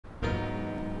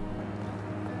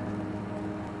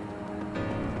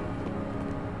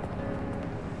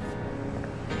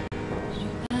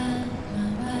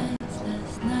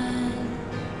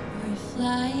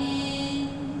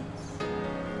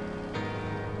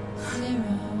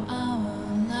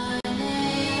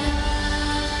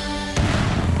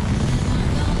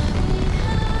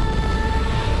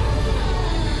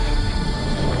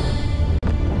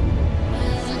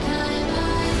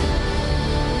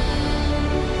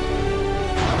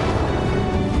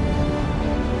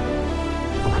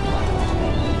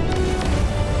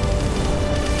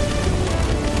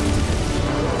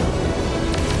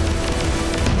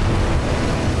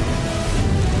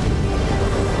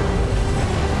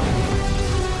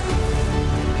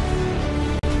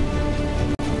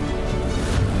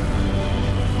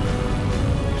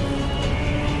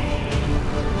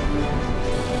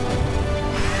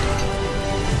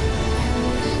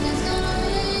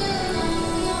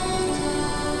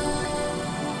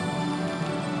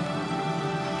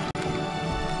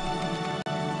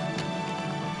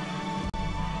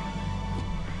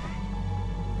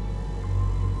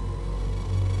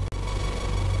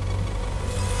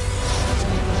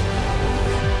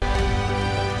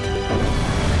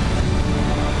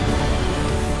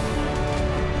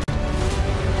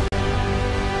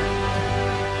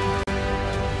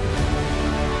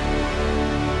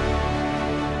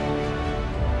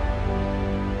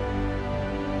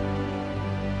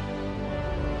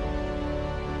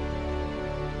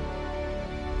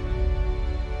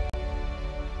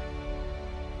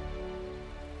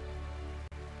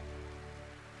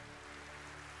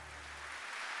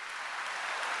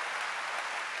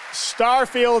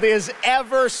Starfield is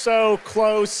ever so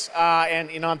close, and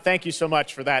Inan, thank you so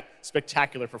much for that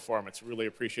spectacular performance. Really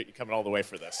appreciate you coming all the way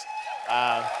for this.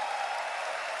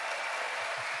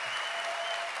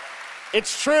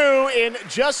 It's true, in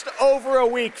just over a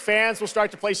week, fans will start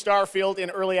to play Starfield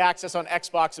in early access on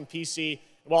Xbox and PC.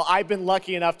 Well, I've been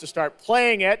lucky enough to start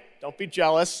playing it. Don't be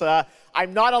jealous.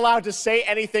 I'm not allowed to say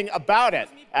anything about it.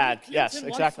 Yes,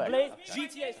 exactly.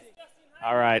 Okay.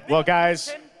 All right, well,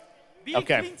 guys.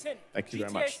 Okay, thank you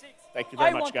very much. Thank you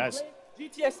very much, guys.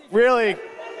 Really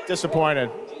disappointed.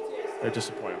 They're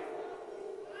disappointed.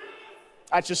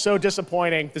 That's just so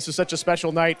disappointing. This is such a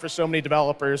special night for so many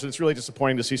developers, and it's really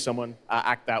disappointing to see someone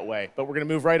act that way. But we're going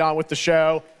to move right on with the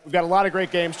show. We've got a lot of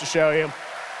great games to show you.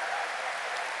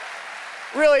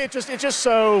 Really, it's just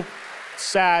so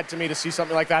sad to me to see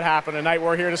something like that happen tonight.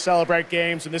 We're here to celebrate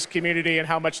games in this community and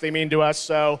how much they mean to us.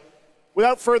 So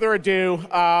without further ado,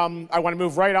 I want to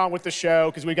move right on with the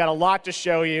show because we've got a lot to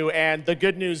show you. And the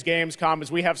good news, Gamescom, is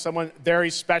we have someone very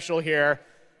special here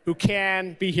who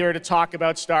can be here to talk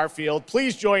about Starfield.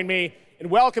 Please join me in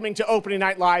welcoming to Opening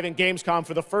Night Live in Gamescom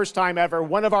for the first time ever,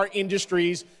 one of our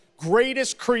industry's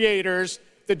greatest creators,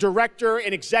 the director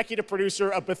and executive producer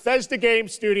of Bethesda Game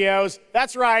Studios.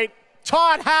 That's right,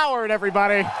 Todd Howard,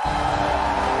 everybody.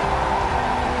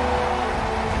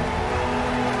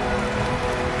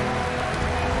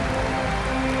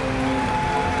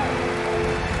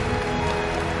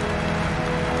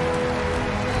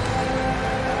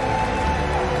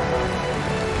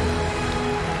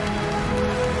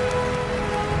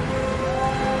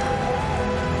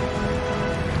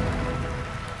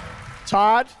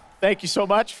 Todd, thank you so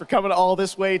much for coming all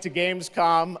this way to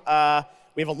Gamescom.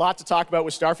 We have a lot to talk about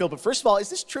with Starfield, but first of all, is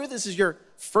this true? This is your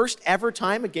first ever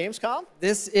time at Gamescom?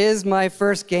 This is my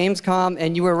first Gamescom,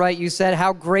 and you were right. You said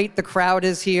how great the crowd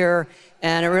is here,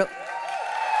 and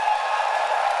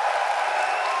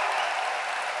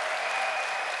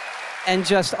and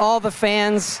just all the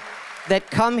fans that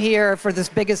come here for this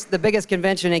the biggest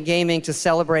convention in gaming to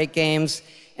celebrate games.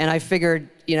 And I figured,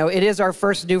 you know, it is our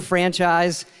first new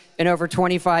franchise in over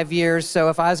 25 years, so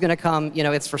if I was going to come, you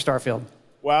know, it's for Starfield.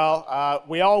 Well,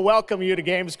 we all welcome you to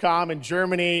Gamescom in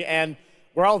Germany, and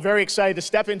we're all very excited to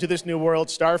step into this new world,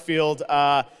 Starfield,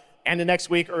 and the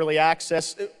next week, early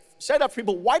access. Set up for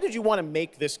people, why did you want to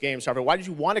make this game, Starfield? Why did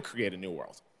you want to create a new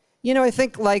world? You know, I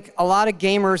think like a lot of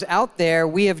gamers out there,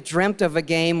 we have dreamt of a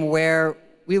game where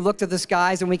we look to the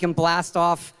skies and we can blast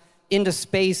off into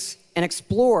space and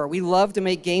explore. We love to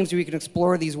make games where we can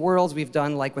explore these worlds. We've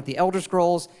done like with the Elder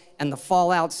Scrolls and the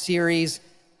Fallout series,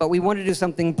 but we wanted to do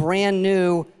something brand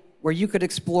new where you could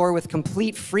explore with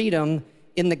complete freedom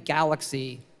in the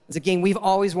galaxy. It's a game we've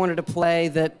always wanted to play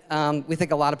that we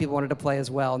think a lot of people wanted to play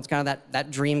as well. It's kind of that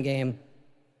dream game.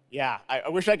 Yeah, I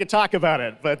wish I could talk about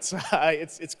it, but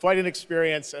it's quite an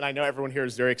experience, and I know everyone here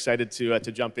is very excited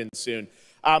to jump in soon.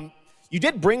 You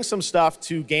did bring some stuff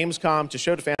to Gamescom to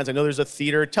show to fans. I know there's a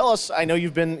theater. Tell us, I know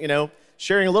you've been,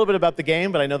 sharing a little bit about the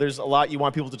game, but I know there's a lot you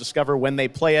want people to discover when they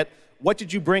play it. What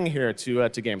did you bring here to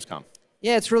Gamescom?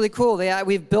 Yeah, it's really cool.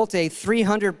 We've built a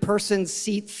 300-person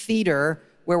seat theater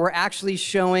where we're actually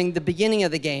showing the beginning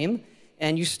of the game,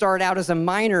 and you start out as a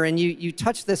miner, and you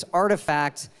touch this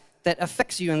artifact that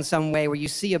affects you in some way, where you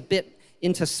see a bit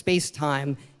into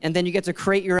space-time, and then you get to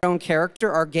create your own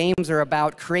character. Our games are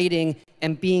about creating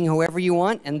and being whoever you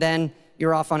want, and then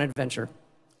you're off on adventure.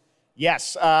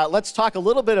 Yes, let's talk a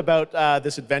little bit about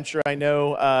this adventure. I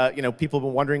know, people have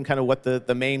been wondering kind of what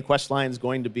the main quest line is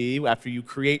going to be after you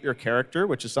create your character,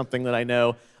 which is something that I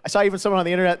know. I saw even someone on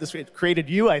the internet this week created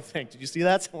you, I think. Did you see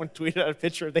that? Someone tweeted out a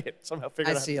picture. They had somehow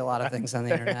figured out. I see a lot of things on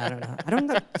the internet. I'm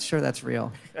not sure that's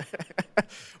real.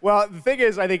 Well, the thing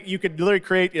is, I think you could literally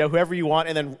create whoever you want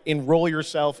and then enroll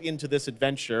yourself into this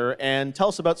adventure. And tell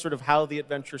us about sort of how the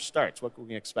adventure starts. What can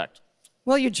we expect?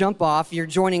 Well, you jump off. You're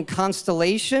joining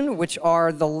Constellation, which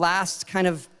are the last kind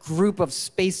of group of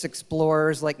space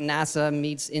explorers, like NASA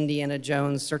meets Indiana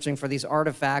Jones searching for these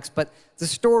artifacts. But the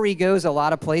story goes a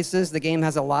lot of places. The game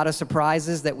has a lot of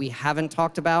surprises that we haven't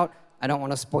talked about. I don't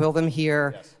want to spoil them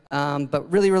here. Yes.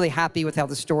 But really, really happy with how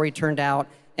the story turned out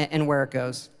and where it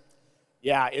goes.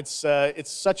 Yeah, it's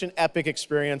such an epic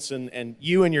experience, and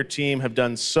you and your team have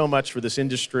done so much for this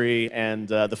industry, and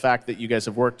the fact that you guys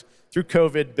have worked through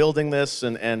COVID, building this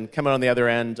and coming on the other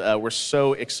end, we're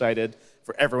so excited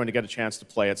for everyone to get a chance to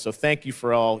play it. So thank you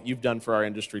for all you've done for our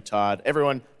industry, Todd.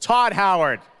 Everyone, Todd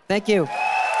Howard. Thank you.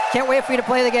 Can't wait for you to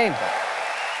play the game.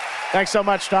 Thanks so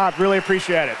much, Todd. Really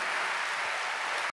appreciate it.